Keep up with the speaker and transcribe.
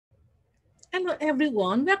Hello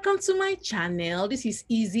everyone, welcome to my channel. This is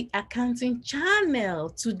Easy Accounting Channel.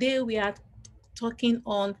 Today we are talking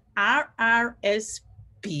on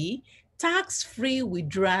RRSP, tax-free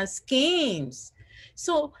withdrawal schemes.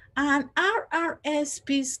 So an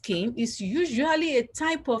RRSP scheme is usually a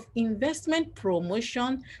type of investment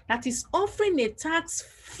promotion that is offering a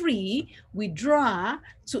tax-free withdrawal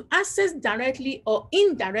to access directly or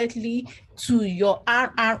indirectly to your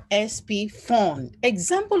RRSP fund.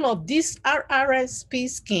 Example of this RRSP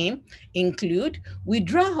scheme include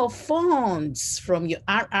withdrawal of funds from your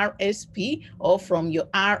RRSP or from your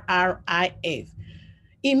RRIF.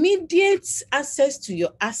 Immediate access to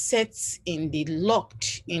your assets in the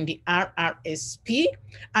locked in the RRSP,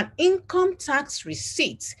 and income tax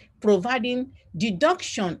receipts providing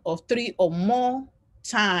deduction of 3 or more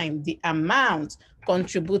times the amount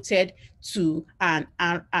contributed to an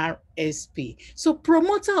RRSP. So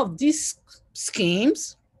promoter of these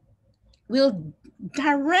schemes will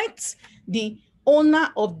direct the owner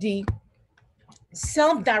of the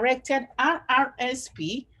self-directed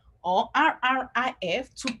RRSP or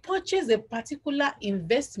RRIF to purchase a particular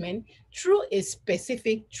investment through a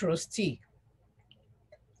specific trustee.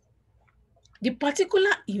 The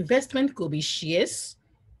particular investment could be shares,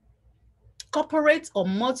 corporate or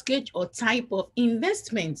mortgage or type of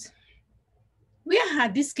investment. Where are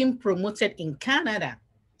these schemes promoted in Canada?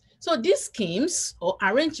 So these schemes or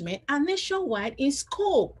arrangement are nationwide in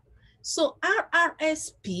scope. So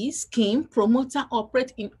RRSP scheme promoter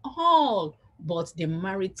operate in all but the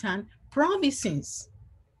maritime provinces.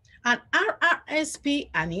 And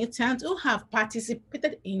RRSP annuitants who have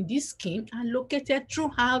participated in this scheme are located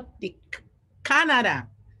throughout the Canada.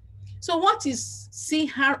 So what is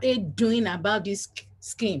CRA doing about this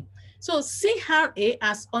scheme? So CRA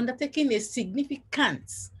has undertaken a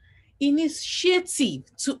significant initiative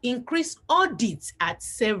to increase audits at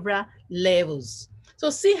several levels.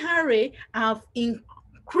 So CRA have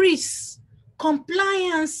increased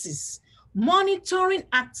compliances, monitoring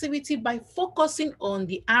activity by focusing on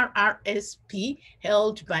the RRSP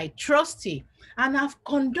held by trustee, and have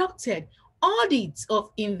conducted audits of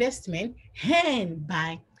investment held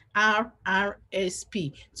by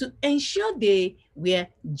RRSP to ensure they were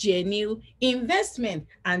genuine investment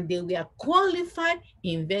and they were qualified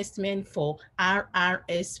investment for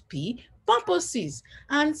RRSP purposes.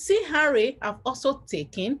 And CRA have also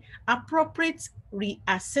taken appropriate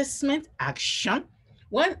reassessment action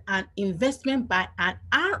when an investment by an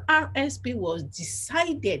RRSP was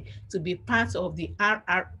decided to be part of the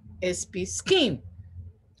RRSP scheme.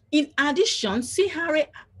 In addition, CRA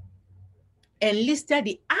enlisted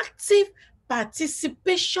the active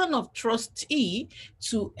participation of trustee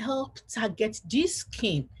to help target this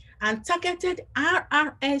scheme and targeted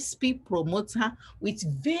RRSP promoter with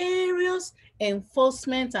various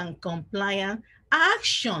enforcement and compliance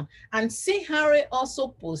action. And CRA also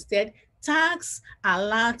posted tax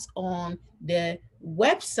alerts on the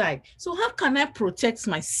website. So how can I protect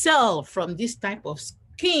myself from this type of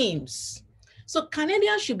schemes? So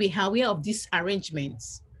Canadians should be aware of these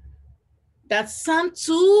arrangements that sound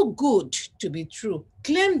too good to be true.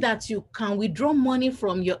 Claim that you can withdraw money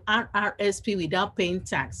from your RRSP without paying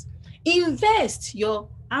tax. Invest your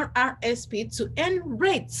RRSP to earn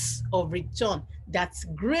rates of return that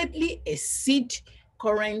greatly exceed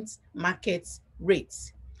current market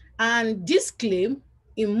rates. And this claim,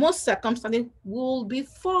 in most circumstances, will be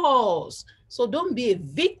false. So don't be a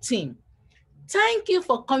victim. Thank you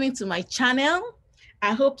for coming to my channel.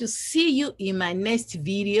 I hope to see you in my next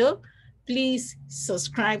video. Please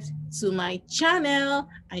subscribe to my channel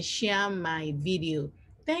and share my video.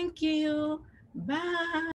 Thank you. Bye.